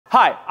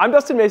Hi, I'm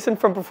Dustin Mason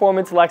from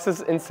Performance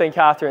Lexus in St.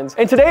 Catharines,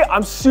 and today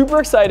I'm super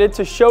excited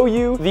to show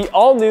you the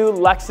all-new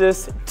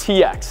Lexus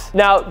TX.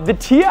 Now, the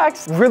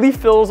TX really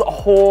fills a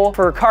hole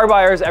for car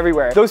buyers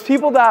everywhere. Those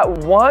people that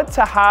want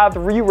to have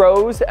 3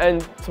 rows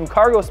and some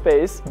cargo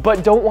space,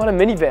 but don't want a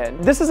minivan.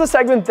 This is a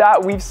segment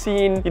that we've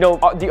seen,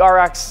 the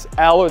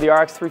RX-L or the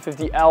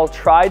RX350L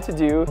try to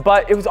do,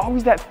 but it was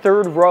always that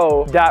 3rd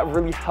row that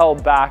really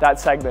held back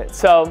that segment.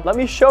 So let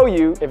me show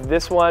you if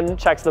this one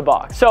checks the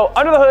box. So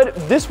under the hood,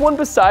 this one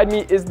beside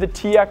me is the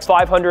TX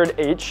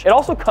 500H. It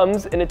also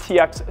comes in a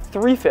TX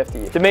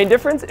 350. The main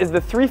difference is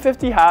the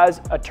 350 has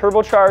a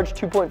turbocharged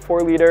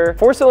 2.4 liter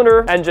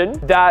 4-cylinder engine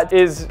that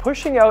is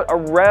pushing out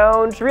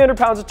around 300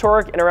 pounds of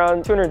torque and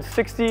around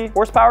 260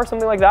 horsepower,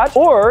 something like that.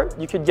 Or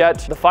you could get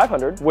the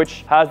 500,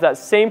 which has that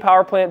same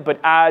power plant, but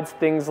adds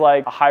things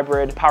like a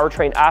hybrid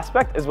powertrain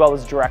aspect as well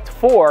as direct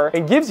 4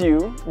 and gives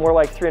you more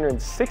like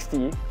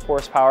 360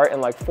 horsepower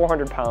and like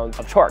 400 pounds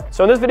of torque.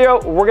 So in this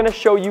video, we're gonna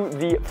show you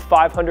the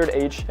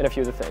 500H and a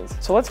few other things.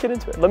 So let's get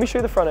into it. Let me show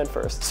you the front end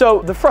first.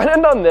 So the front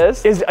end on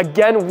this is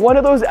again one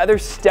of those other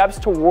steps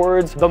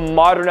towards the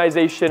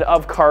modernization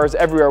of cars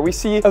everywhere. We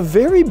see a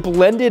very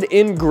blended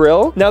in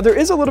grille. Now there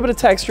is a little bit of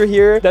texture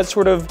here that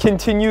sort of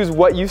continues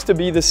what used to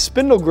be the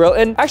spindle grille,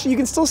 and actually you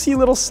can still see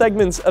little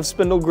segments of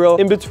spindle grille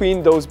in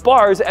between those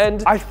bars,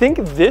 and I think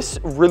this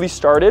really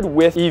started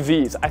with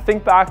EVs. I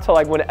think back to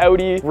like when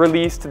Audi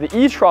released the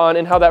e-tron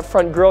and how that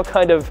front grille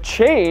kind of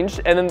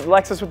changed, and then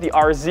Lexus with the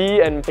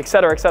RZ and et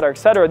cetera, et cetera, et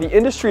cetera. The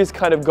industry is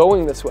kind of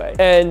going this way.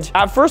 And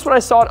at first when I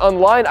saw it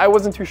online, I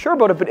wasn't too sure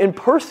about it, but in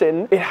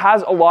person, it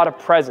has a lot of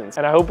presence.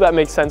 And I hope that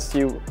makes sense to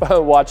you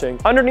watching.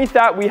 Underneath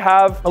that, we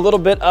have a little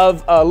bit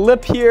of a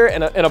lip here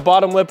and a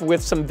bottom lip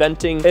with some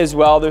venting as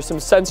well. There's some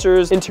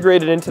sensors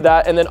integrated into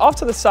that. And then off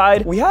to the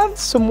side, we have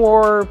some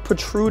more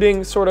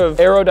protruding sort of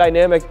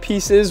aerodynamic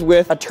pieces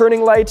with a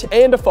turning light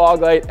and a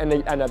fog light and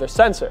another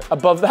sensor.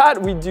 Above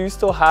that, we do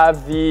still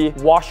have the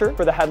washer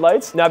for the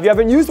headlights. Now, if you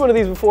haven't used one of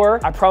these before,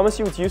 I promise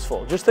you it's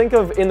useful. Just think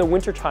of in the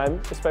winter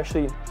time,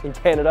 especially in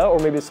Canada or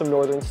maybe some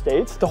northern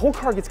states, the whole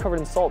car gets covered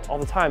in salt all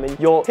the time, and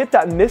you'll hit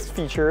that mist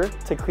feature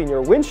to clean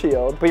your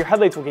windshield, but your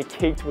headlights will get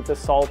caked with the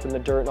salt and the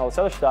dirt and all this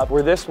other stuff,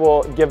 where this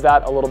will give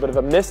that a little bit of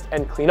a mist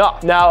and clean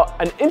off. Now,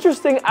 an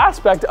interesting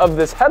aspect of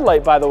this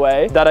headlight, by the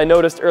way, that I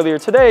noticed earlier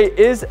today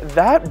is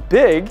that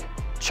big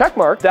check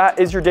mark that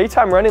is your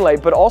daytime running light,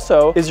 but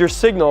also is your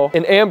signal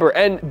in amber.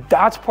 And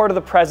that's part of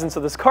the presence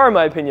of this car, in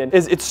my opinion,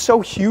 is it's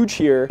so huge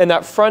here. And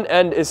that front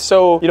end is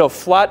so,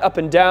 flat up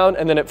and down,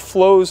 and then it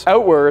flows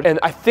outward. And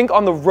I think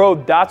on the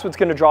road, that's what's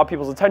gonna draw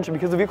people's attention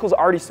because the vehicle's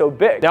already so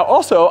big. Now,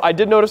 also, I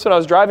did notice when I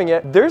was driving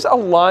it, there's a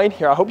line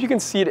here. I hope you can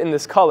see it in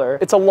this color.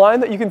 It's a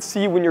line that you can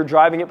see when you're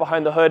driving it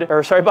behind the hood,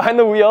 or sorry, behind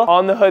the wheel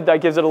on the hood,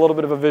 that gives it a little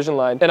bit of a vision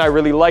line. And I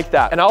really like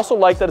that. And I also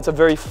like that it's a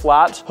very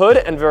flat hood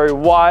and very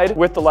wide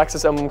with the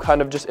Lexus emblem kind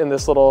of just in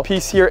this little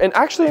piece here. And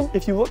actually,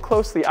 if you look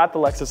closely at the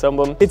Lexus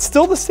emblem, it's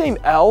still the same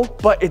L,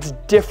 but it's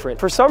different.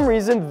 For some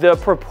reason, the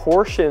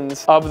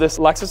proportions of this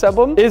Lexus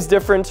emblem is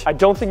different. I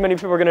don't think many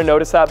people are gonna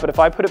notice that, but if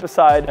I put it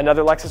beside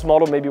another Lexus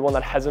model, maybe one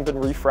that hasn't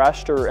been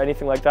refreshed or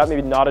anything like that,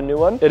 maybe not a new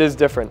one, it is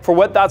different. For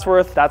what that's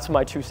worth, that's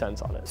my 2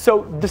 cents on it.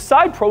 So the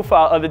side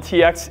profile of the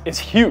TX is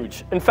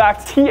huge. In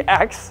fact,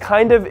 TX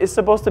kind of is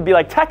supposed to be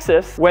like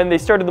Texas when they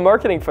started the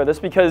marketing for this,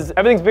 because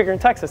everything's bigger in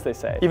Texas, they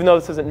say. Even though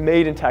this isn't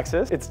made in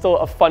Texas, it's still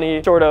a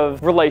funny sort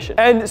of relation.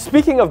 And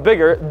speaking of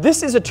bigger,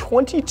 this is a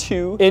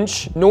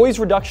 22-inch noise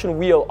reduction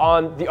wheel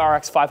on the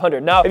RX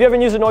 500. Now, if you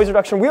haven't used a noise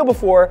reduction wheel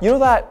before, you know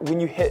that when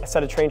you hit a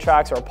set of train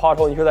tracks or a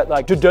pothole and you hear that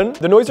like dun-dun,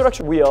 the noise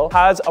reduction wheel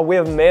has a way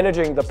of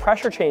managing the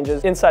pressure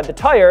changes inside the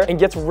tire and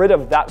gets rid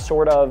of that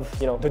sort of,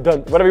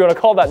 dun-dun, whatever you want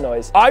to call that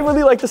noise. I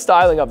really like the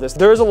styling of this.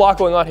 There's a lot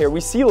going on here.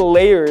 We see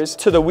layers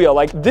to the wheel.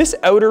 Like this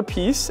outer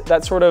piece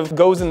that sort of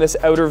goes in this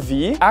outer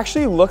V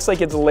actually looks like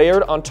it's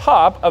layered on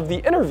top of the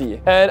inner V.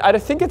 And I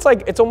think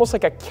it's almost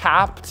like a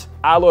capped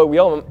alloy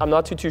wheel. I'm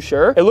not too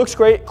sure. It looks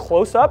great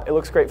close up. It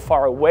looks great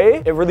far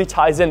away. It really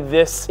ties in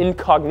this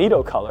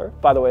incognito color.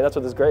 By the way, that's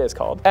what this gray is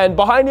called. And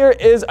behind here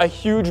is a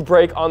huge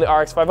brake on the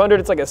RX 500.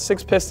 It's like a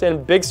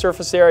 6-piston, big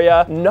surface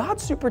area, not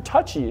super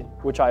touchy,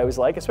 which I always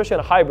like, especially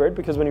on a hybrid,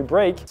 because when you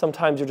brake,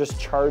 sometimes you're just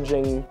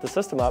charging the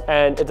system up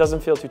and it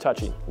doesn't feel too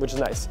touchy, which is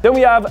nice. Then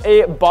we have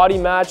a body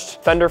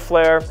matched fender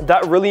flare,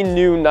 that really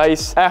new,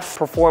 nice F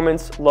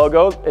Performance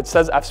logo. It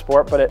says F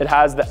Sport, but it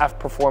has the F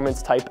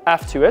Performance type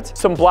F to it.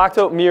 Some blacked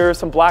out mirrors,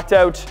 some blacked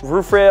out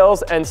roof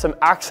rails, and some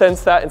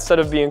accents that instead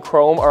of being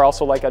chrome are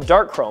also like a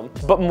dark chrome.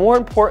 But more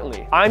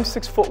importantly, I'm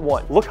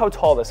 6'1". Look how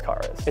tall this car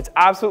is. It's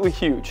absolutely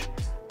huge,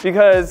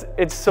 because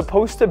it's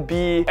supposed to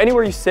be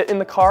anywhere you sit in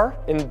the car,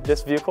 in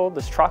this vehicle,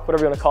 this truck,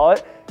 whatever you want to call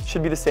it,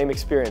 should be the same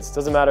experience. It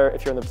doesn't matter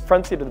if you're in the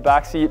front seat or the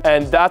back seat.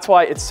 And that's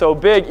why it's so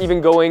big, even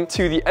going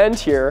to the end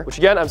here, which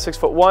again, I'm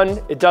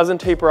 6'1". It doesn't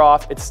taper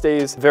off. It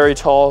stays very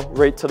tall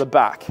right to the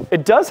back.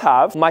 It does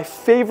have my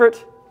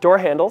favorite door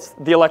handles,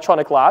 the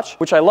electronic latch,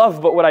 which I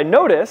love, but what I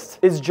noticed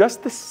is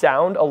just the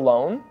sound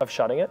alone of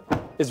shutting it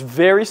is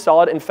very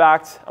solid. In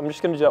fact, I'm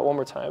just gonna do that one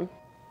more time.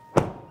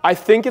 I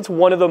think it's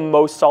one of the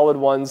most solid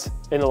ones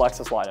in the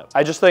Lexus lineup.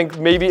 I just think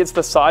maybe it's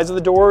the size of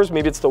the doors,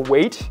 maybe it's the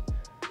weight,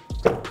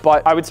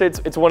 but I would say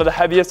it's one of the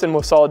heaviest and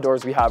most solid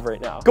doors we have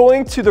right now.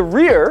 Going to the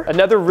rear,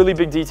 another really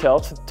big detail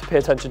to pay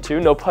attention to,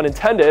 no pun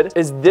intended,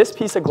 is this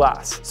piece of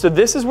glass. So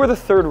this is where the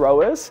third row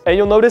is, and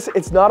you'll notice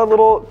it's not a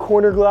little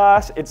corner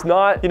glass, it's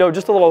not, you know,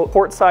 just a little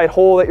port side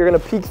hole that you're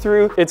gonna peek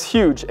through. It's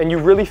huge, and you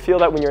really feel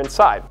that when you're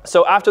inside.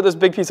 So after this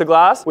big piece of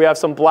glass, we have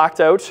some blacked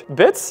out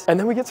bits, and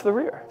then we get to the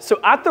rear. So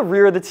at the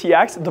rear of the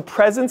TX, the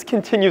presence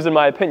continues in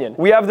my opinion.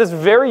 We have this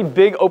very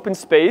big open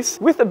space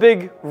with a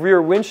big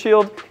rear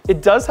windshield.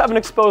 It does have an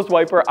exposed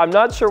wiper. I'm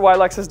not sure why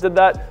Lexus did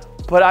that,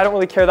 but I don't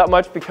really care that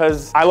much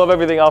because I love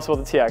everything else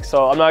about the TX,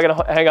 so I'm not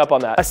gonna hang up on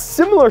that. A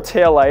similar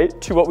taillight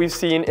to what we've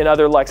seen in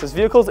other Lexus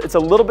vehicles. It's a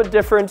little bit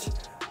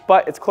different,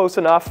 but it's close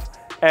enough.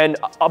 And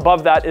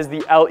above that is the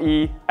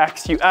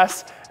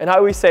LEXUS. And I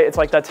always say it's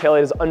like that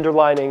taillight is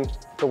underlining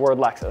the word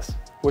Lexus,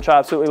 which I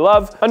absolutely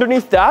love.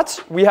 Underneath that,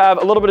 we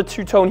have a little bit of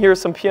two-tone here,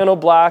 some piano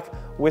black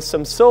with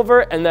some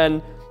silver, and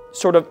then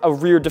sort of a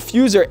rear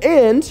diffuser,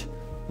 and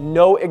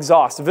no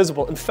exhaust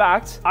visible. In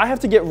fact, I have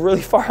to get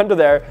really far under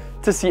there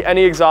to see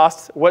any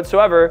exhaust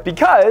whatsoever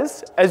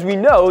because, as we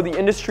know, the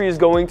industry is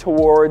going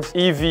towards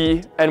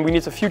EV and we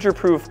need to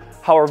future-proof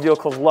how our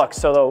vehicles look.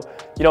 So,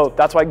 you know,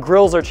 that's why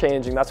grills are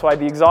changing. That's why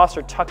the exhausts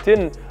are tucked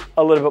in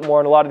a little bit more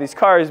in a lot of these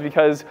cars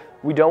because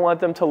we don't want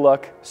them to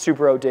look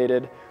super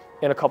outdated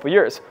in a couple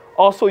years.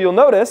 Also, you'll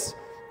notice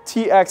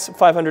TX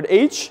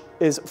 500H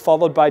is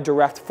followed by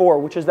Direct 4,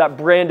 which is that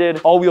branded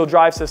all-wheel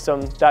drive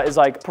system that is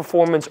like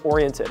performance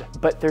oriented.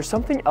 But there's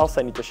something else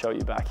I need to show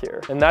you back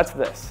here, and that's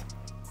this.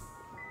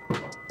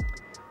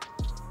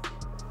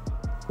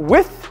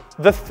 With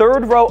the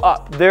third row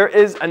up, there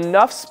is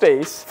enough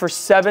space for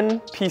 7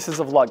 pieces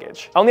of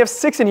luggage. I only have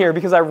 6 in here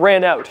because I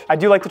ran out. I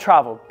do like to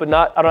travel, but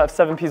I don't have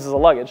 7 pieces of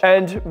luggage.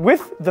 And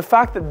with the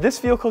fact that this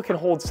vehicle can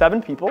hold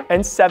 7 people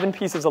and 7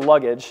 pieces of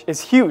luggage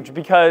is huge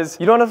because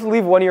you don't have to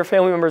leave one of your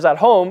family members at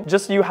home,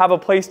 just so you have a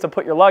place to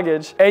put your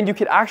luggage, and you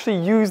can actually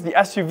use the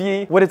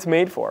SUV what it's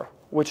made for,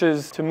 which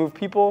is to move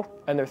people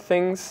and their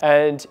things.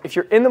 And if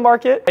you're in the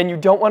market and you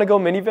don't want to go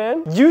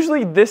minivan,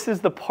 usually this is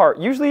the part.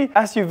 Usually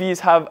SUVs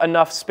have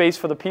enough space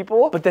for the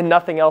people, but then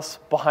nothing else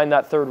behind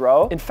that third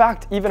row. In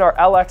fact, even our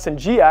LX and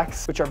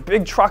GX, which are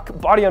big truck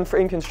body on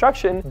frame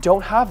construction,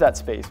 don't have that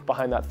space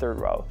behind that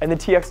third row. And the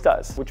TX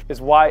does, which is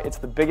why it's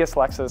the biggest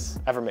Lexus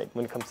ever made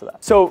when it comes to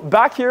that. So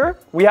back here,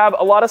 we have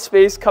a lot of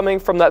space coming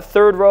from that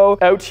third row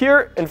out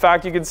here. In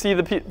fact, you can see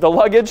the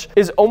luggage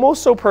is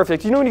almost so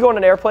perfect. You know when you go on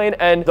an airplane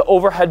and the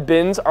overhead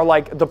bins are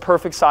like the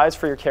perfect size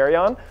for your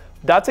carry-on?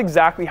 That's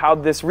exactly how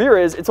this rear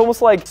is. It's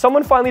almost like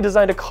someone finally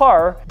designed a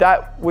car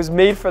that was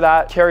made for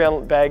that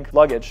carry-on bag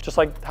luggage, just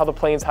like how the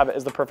planes have it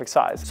as the perfect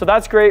size. So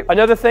that's great.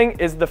 Another thing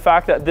is the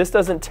fact that this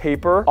doesn't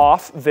taper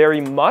off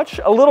very much,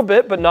 a little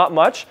bit, but not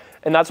much.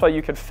 And that's why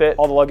you could fit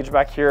all the luggage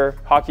back here,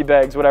 hockey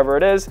bags, whatever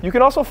it is. You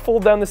can also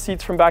fold down the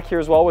seats from back here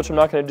as well, which I'm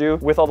not gonna do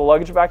with all the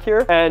luggage back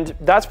here. And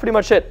that's pretty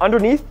much it.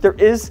 Underneath, there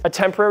is a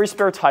temporary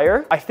spare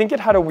tire. I think it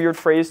had a weird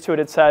phrase to it.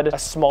 It said a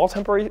small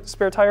temporary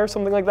spare tire,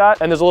 something like that.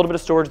 And there's a little bit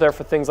of storage there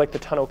for things like the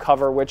tonneau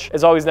cover, which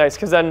is always nice,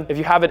 because then if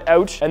you have it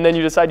out and then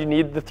you decide you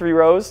need the 3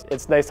 rows,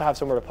 it's nice to have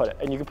somewhere to put it.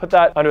 And you can put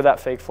that under that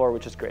fake floor,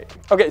 which is great.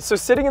 Okay, so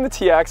sitting in the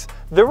TX,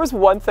 there was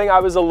one thing I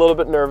was a little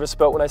bit nervous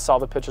about when I saw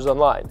the pictures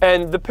online.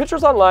 And the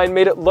pictures online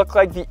made it look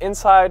like the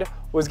inside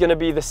was gonna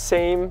be the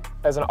same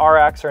as an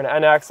RX or an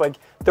NX. Like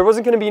there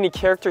wasn't gonna be any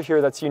character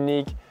here that's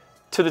unique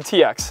to the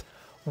TX.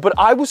 But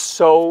I was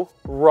so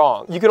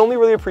wrong. You can only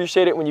really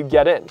appreciate it when you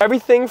get in.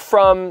 Everything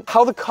from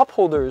how the cup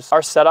holders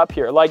are set up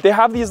here. Like they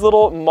have these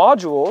little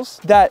modules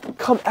that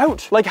come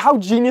out. Like how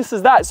genius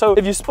is that? So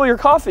if you spill your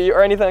coffee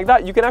or anything like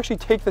that, you can actually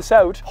take this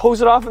out, hose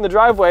it off in the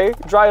driveway,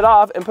 dry it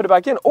off and put it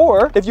back in.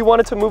 Or if you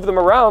wanted to move them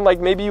around, like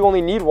maybe you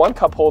only need 1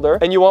 cup holder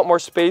and you want more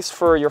space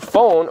for your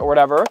phone or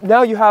whatever,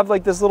 now you have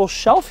like this little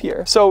shelf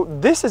here. So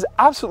this is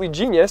absolutely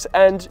genius,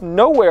 and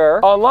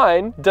nowhere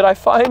online did I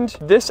find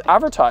this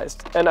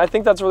advertised. And I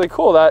think that's really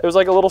cool that it was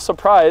like a little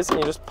surprise, and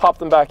you just pop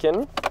them back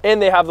in. And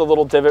they have the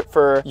little divot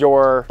for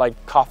your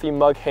like coffee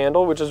mug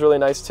handle, which is really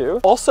nice too.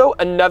 Also,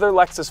 another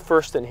Lexus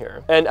first in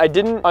here. And I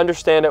didn't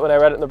understand it when I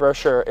read it in the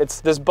brochure.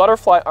 It's this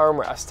butterfly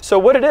armrest. So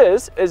what it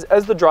is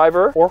as the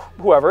driver or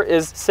whoever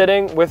is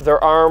sitting with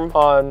their arm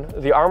on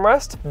the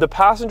armrest, the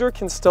passenger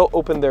can still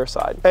open their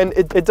side. And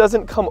it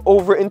doesn't come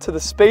over into the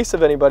space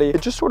of anybody.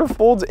 It just sort of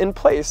folds in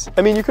place.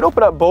 I mean, you could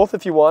open up both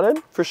if you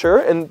wanted, for sure.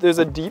 And there's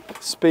a deep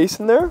space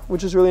in there,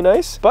 which is really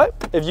nice.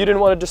 But if you didn't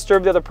want to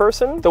disturb the other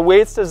person, the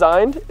way it's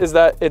designed is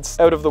that it's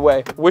out of the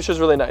way, which is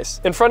really nice.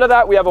 In front of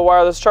that, we have a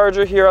wireless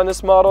charger here on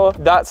this model.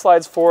 That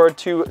slides forward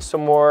to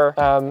some more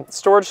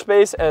storage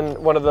space and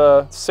one of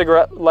the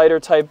cigarette lighter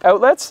type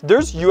outlets.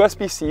 There's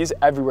USB-Cs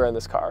everywhere in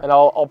this car, and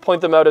I'll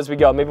point them out as we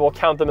go. Maybe we'll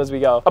count them as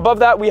we go. Above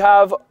that, we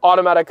have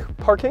automatic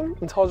parking,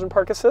 intelligent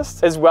park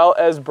assist, as well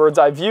as bird's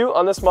eye view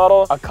on this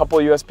model, a couple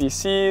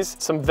USB-Cs,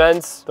 some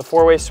vents, the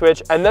 4-way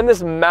switch, and then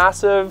this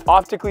massive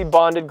optically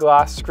bonded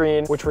glass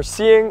screen, which we're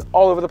seeing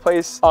all over the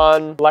place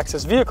on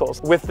Lexus vehicles.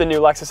 vehicles with the new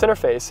Lexus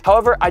interface.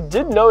 However, I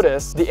did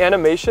notice the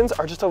animations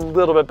are just a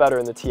little bit better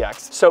in the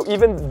TX. So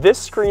even this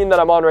screen that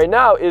I'm on right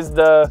now is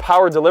the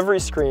power delivery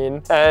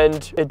screen,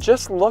 and it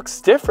just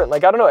looks different.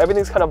 Like, I don't know,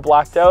 everything's kind of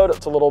blacked out.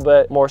 It's a little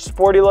bit more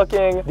sporty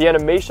looking. The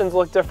animations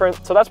look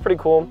different, so that's pretty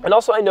cool. And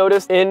also I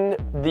noticed in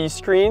the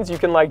screens, you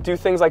can like do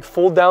things like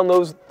fold down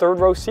those third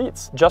row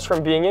seats just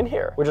from being in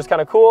here, which is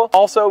kind of cool.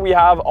 Also, we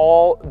have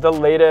all the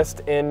latest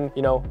in,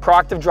 you know,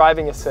 proactive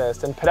driving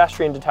assist and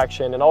pedestrian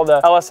detection and all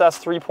the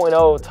LSS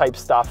 3.0 type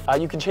stuff.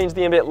 You can change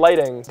the ambient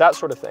lighting, that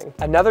sort of thing.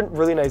 Another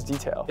really nice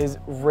detail is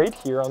right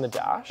here on the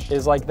dash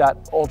is like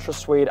that ultra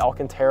suede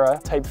Alcantara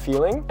type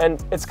feeling.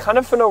 And it's kind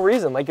of for no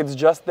reason, like it's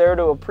just there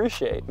to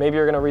appreciate. Maybe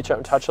you're gonna reach out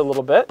and touch a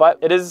little bit, but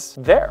it is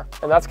there,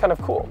 and that's kind of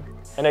cool.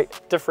 And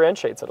it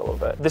differentiates it a little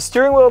bit. The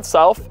steering wheel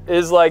itself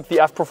is like the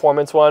F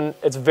Performance one.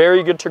 It's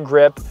very good to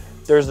grip.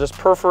 There's this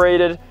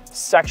perforated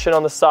section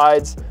on the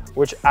sides,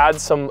 which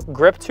adds some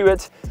grip to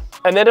it.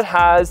 And then it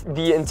has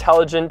the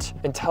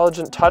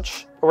intelligent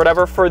touch or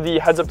whatever for the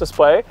heads-up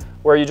display,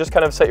 where you just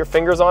kind of set your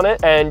fingers on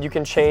it and you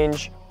can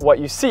change what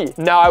you see.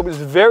 Now, I was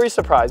very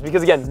surprised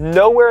because again,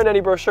 nowhere in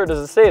any brochure does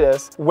it say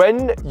this.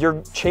 When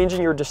you're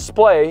changing your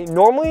display,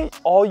 normally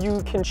all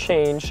you can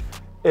change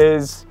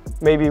is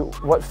maybe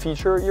what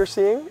feature you're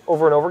seeing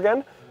over and over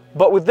again.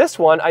 But with this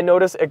one, I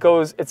noticed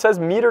it says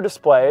meter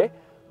display,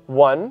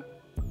 1,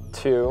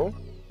 2,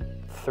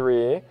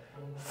 3,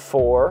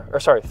 4, or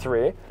sorry,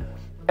 3.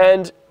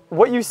 And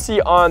what you see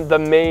on the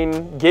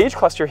main gauge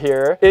cluster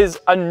here is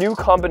a new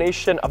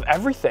combination of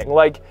everything.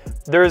 Like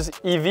there's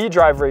EV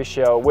drive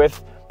ratio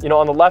with, you know,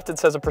 on the left it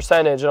says a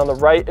percentage, and on the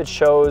right it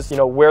shows, you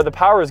know, where the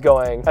power is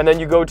going. And then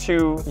you go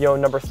to, you know,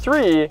 number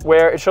 3,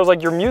 where it shows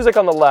like your music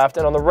on the left,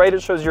 and on the right it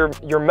shows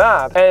your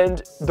map.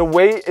 And the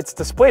way it's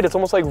displayed, it's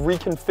almost like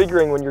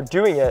reconfiguring when you're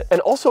doing it.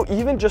 And also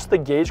even just the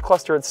gauge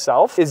cluster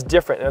itself is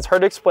different, and it's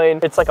hard to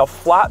explain. It's like a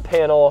flat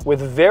panel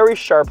with very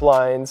sharp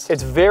lines.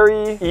 It's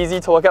very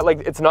easy to look at, like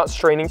it's not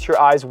straining to your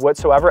eyes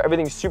whatsoever.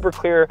 Everything's super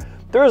clear.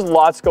 There's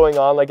lots going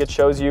on, like it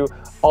shows you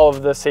all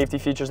of the safety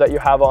features that you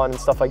have on and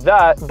stuff like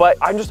that, but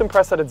I'm just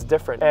impressed that it's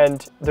different,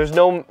 and there's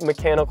no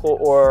mechanical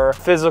or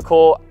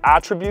physical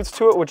attributes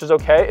to it, which is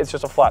okay. It's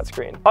just a flat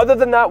screen. Other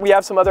than that, we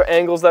have some other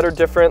angles that are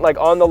different. Like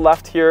on the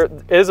left here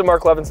is a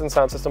Mark Levinson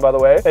sound system, by the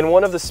way, and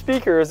one of the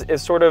speakers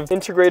is sort of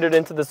integrated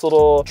into this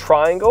little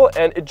triangle,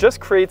 and it just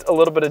creates a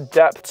little bit of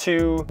depth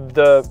to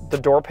the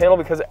door panel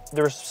because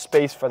there's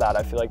space for that.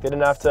 I feel like they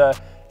didn't have to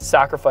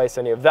sacrifice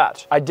any of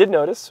that. I did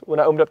notice when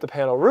I opened up the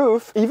panel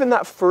roof, even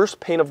that first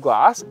pane of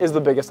glass is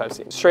the biggest I've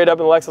seen. Straight up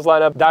in the Lexus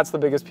lineup, that's the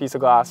biggest piece of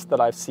glass that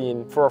I've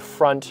seen for a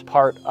front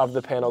part of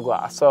the panel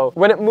glass. So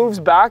when it moves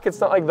back, it's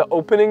not like the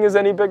opening is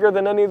any bigger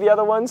than any of the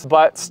other ones,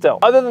 but still.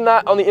 Other than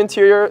that, on the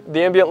interior,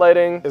 the ambient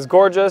lighting is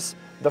gorgeous.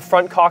 The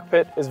front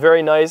cockpit is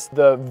very nice.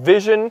 The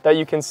vision that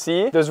you can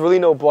see, there's really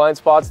no blind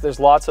spots. There's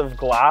lots of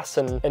glass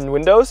and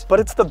windows, but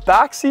it's the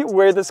back seat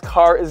where this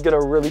car is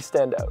gonna really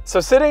stand out. So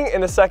sitting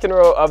in the second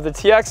row of the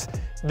TX,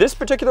 this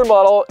particular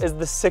model is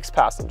the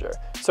 6-passenger.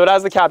 So it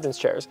has the captain's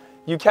chairs.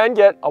 You can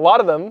get a lot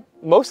of them,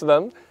 most of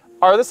them,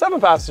 are the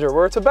 7-passenger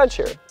where it's a bench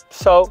here.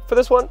 So for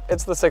this one,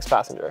 it's the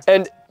 6-passenger.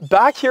 And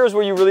back here is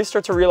where you really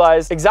start to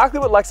realize exactly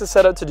what Lexus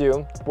set out to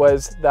do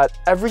was that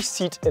every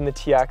seat in the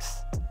TX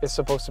is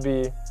supposed to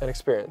be an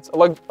experience,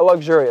 a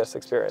luxurious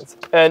experience.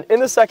 And in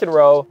the second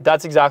row,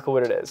 that's exactly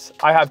what it is.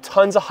 I have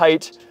tons of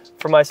height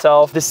for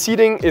myself. The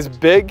seating is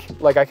big,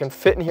 like I can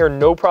fit in here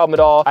no problem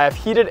at all. I have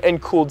heated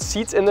and cooled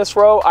seats in this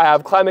row. I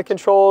have climate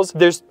controls.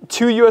 There's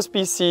 2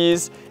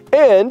 USB-Cs,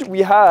 and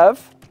we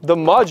have the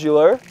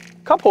modular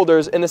cup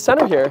holders in the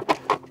center here.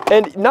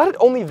 And not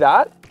only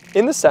that,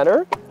 in the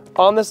center,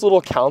 on this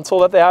little console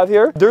that they have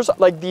here, there's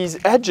like these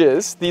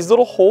edges, these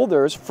little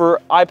holders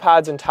for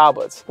iPads and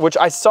tablets, which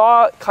I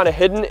saw kind of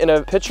hidden in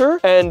a picture.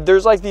 And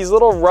there's like these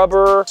little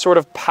rubber sort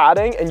of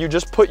padding, and you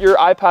just put your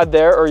iPad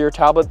there or your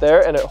tablet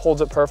there and it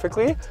holds it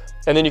perfectly.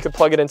 And then you could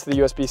plug it into the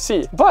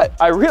USB-C. But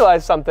I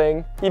realized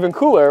something even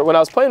cooler when I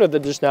was playing with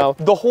it just now.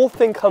 The whole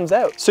thing comes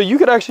out. So you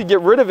could actually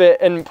get rid of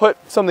it and put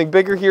something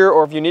bigger here,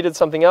 or if you needed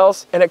something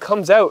else, and it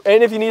comes out.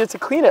 And if you needed to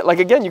clean it, like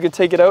again, you could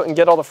take it out and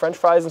get all the French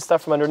fries and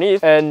stuff from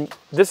underneath. And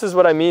this is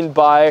what I mean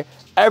by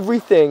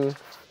everything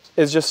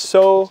is just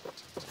so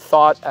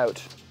thought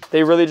out.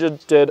 They really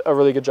just did a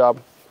really good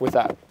job with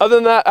that. Other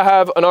than that, I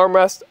have an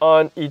armrest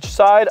on each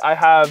side. I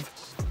have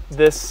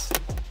this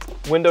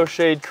window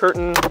shade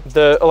curtain,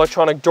 the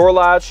electronic door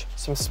latch,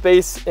 some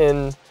space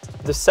in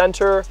the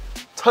center,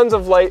 tons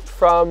of light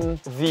from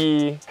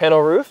the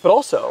panel roof, but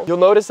also you'll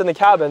notice in the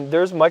cabin,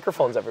 there's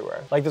microphones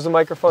everywhere. Like there's a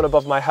microphone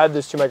above my head,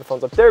 there's 2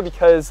 microphones up there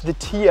because the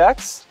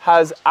TX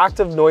has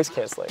active noise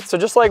canceling. So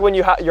just like when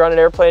you're on an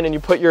airplane and you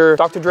put your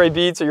Dr. Dre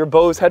Beats or your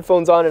Bose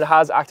headphones on and it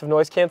has active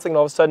noise canceling, and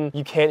all of a sudden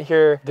you can't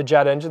hear the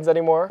jet engines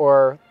anymore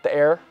or the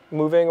air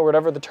moving or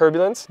whatever, the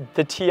turbulence,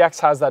 the TX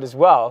has that as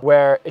well,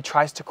 where it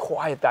tries to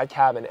quiet that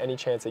cabin any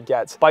chance it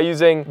gets by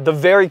using the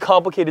very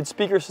complicated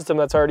speaker system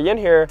that's already in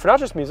here for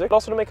not just music, but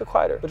also to make it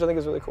quieter, which I think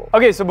is really cool.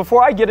 Okay, so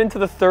before I get into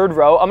the third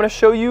row, I'm gonna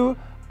show you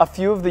a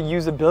few of the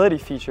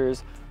usability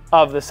features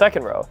of the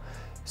second row.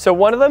 So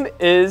one of them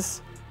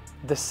is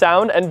the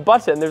sound and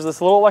button. There's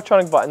this little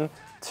electronic button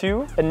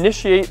to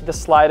initiate the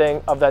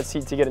sliding of that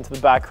seat to get into the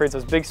back, creates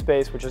this big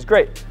space, which is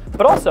great.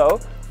 But also,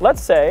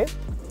 let's say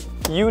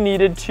you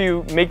needed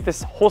to make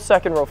this whole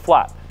second row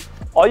flat.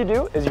 All you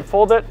do is you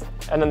fold it,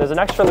 and then there's an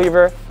extra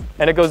lever,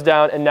 and it goes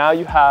down, and now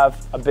you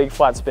have a big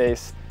flat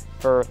space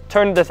for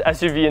turning this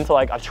SUV into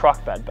like a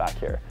truck bed back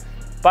here.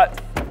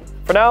 But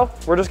for now,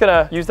 we're just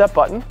gonna use that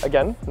button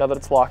again, now that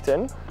it's locked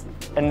in,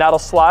 and that'll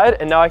slide,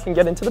 and now I can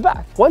get into the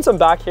back. Once I'm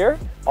back here,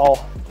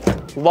 I'll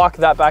lock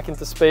that back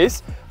into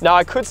space. Now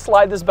I could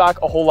slide this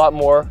back a whole lot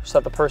more so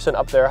that the person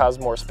up there has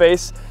more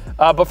space.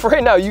 But for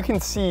right now, you can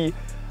see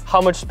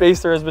how much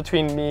space there is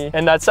between me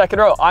and that second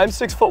row. I'm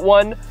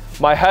 6'1",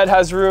 my head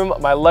has room,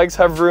 my legs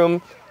have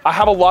room. I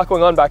have a lot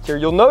going on back here.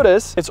 You'll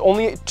notice it's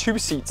only 2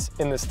 seats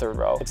in this third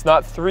row. It's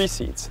not 3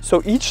 seats.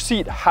 So each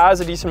seat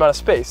has a decent amount of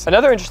space.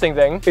 Another interesting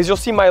thing is you'll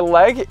see my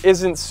leg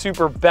isn't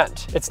super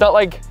bent. It's not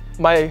like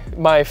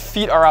my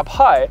feet are up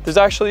high. There's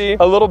actually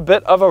a little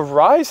bit of a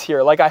rise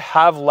here. Like I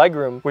have leg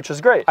room, which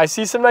is great. I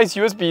see some nice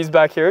USBs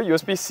back here,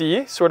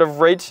 USB-C, sort of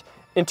right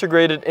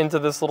integrated into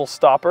this little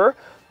stopper.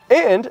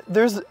 And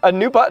there's a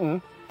new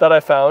button that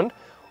I found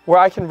where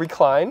I can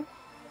recline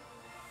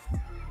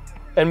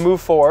and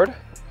move forward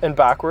and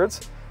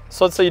backwards.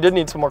 So let's say you did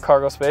need some more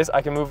cargo space.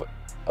 I can move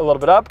a little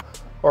bit up,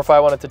 or if I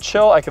wanted to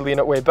chill, I could lean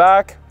it way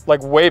back,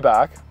 like way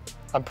back.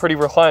 I'm pretty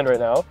reclined right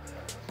now.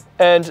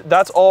 And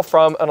that's all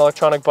from an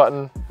electronic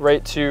button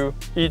right to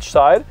each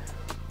side.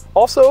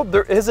 Also,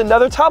 there is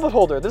another tablet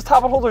holder. There's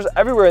tablet holders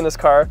everywhere in this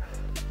car.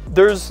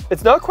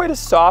 It's not quite as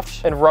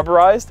soft and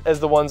rubberized as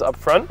the ones up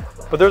front,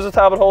 but there's a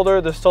tablet holder.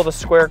 There's still the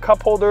square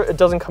cup holder. It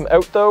doesn't come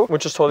out though,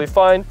 which is totally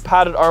fine.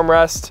 Padded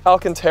armrest,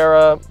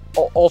 Alcantara,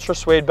 ultra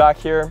suede back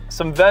here,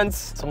 some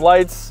vents, some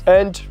lights,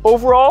 and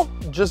overall,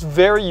 just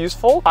very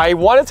useful. I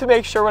wanted to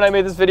make sure when I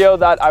made this video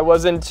that I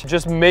wasn't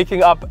just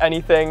making up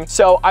anything.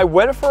 So I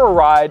went for a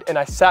ride and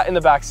I sat in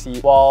the back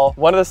seat while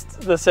one of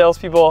the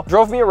salespeople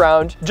drove me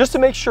around just to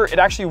make sure it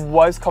actually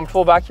was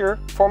comfortable back here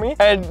for me.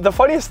 And the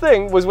funniest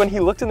thing was when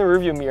he looked in the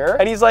rearview mirror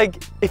and he's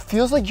like, it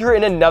feels like you're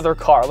in another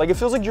car. Like it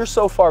feels like you're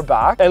so far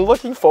back. And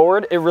looking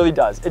forward, it really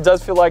does. It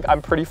does feel like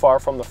I'm pretty far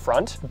from the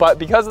front. But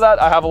because of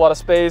that, I have a lot of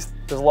space.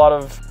 There's a lot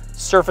of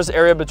surface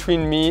area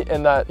between me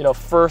and that,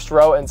 first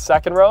row and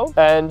second row.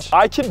 And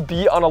I could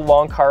be on a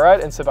long car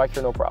ride and sit back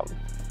here no problem.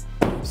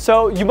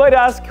 So you might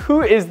ask,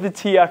 who is the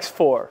TX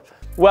for?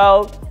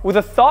 Well, with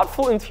a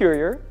thoughtful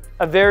interior,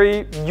 a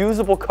very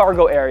usable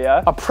cargo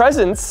area, a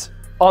presence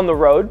on the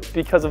road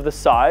because of the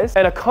size,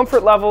 and a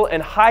comfort level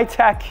and high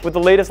tech with the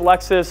latest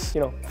Lexus,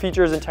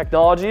 features and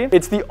technology.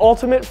 It's the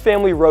ultimate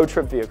family road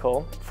trip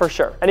vehicle for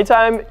sure.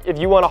 Anytime if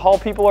you want to haul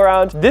people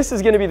around, this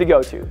is going to be the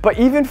go-to. But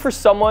even for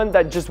someone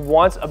that just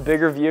wants a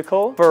bigger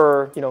vehicle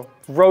for,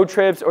 road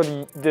trips or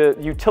the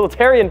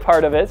utilitarian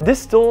part of it, this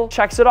still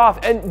checks it off,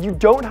 and you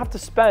don't have to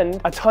spend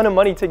a ton of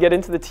money to get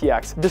into the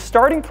TX. The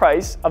starting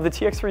price of the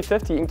TX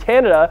 350 in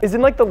Canada is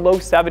in like the low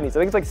 70s. I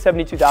think it's like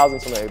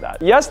 72,000, something like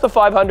that. Yes, the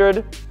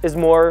 500 is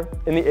more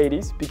in the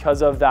 80s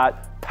because of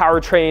that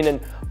powertrain and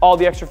all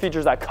the extra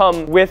features that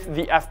come with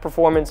the F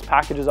performance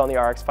packages on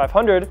the RX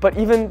 500, but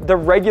even the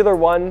regular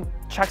one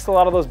checks a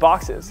lot of those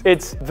boxes.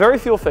 It's very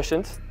fuel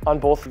efficient on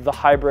both the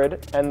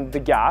hybrid and the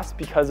gas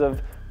because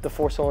of the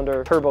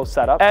 4-cylinder turbo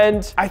setup.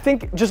 And I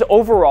think just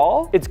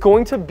overall, it's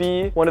going to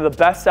be one of the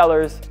best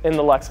sellers in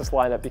the Lexus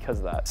lineup because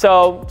of that.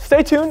 So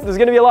stay tuned. There's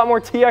gonna be a lot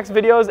more TX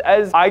videos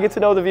as I get to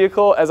know the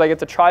vehicle, as I get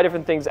to try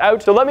different things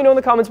out. So let me know in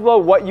the comments below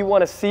what you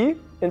wanna see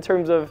in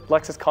terms of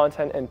Lexus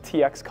content and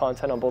TX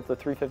content on both the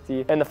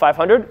 350 and the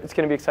 500. It's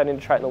gonna be exciting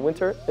to try it in the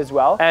winter as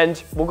well.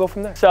 And we'll go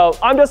from there. So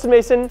I'm Dustin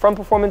Mason from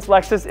Performance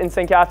Lexus in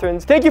St.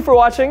 Catharines. Thank you for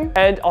watching,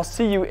 and I'll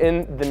see you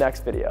in the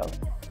next video.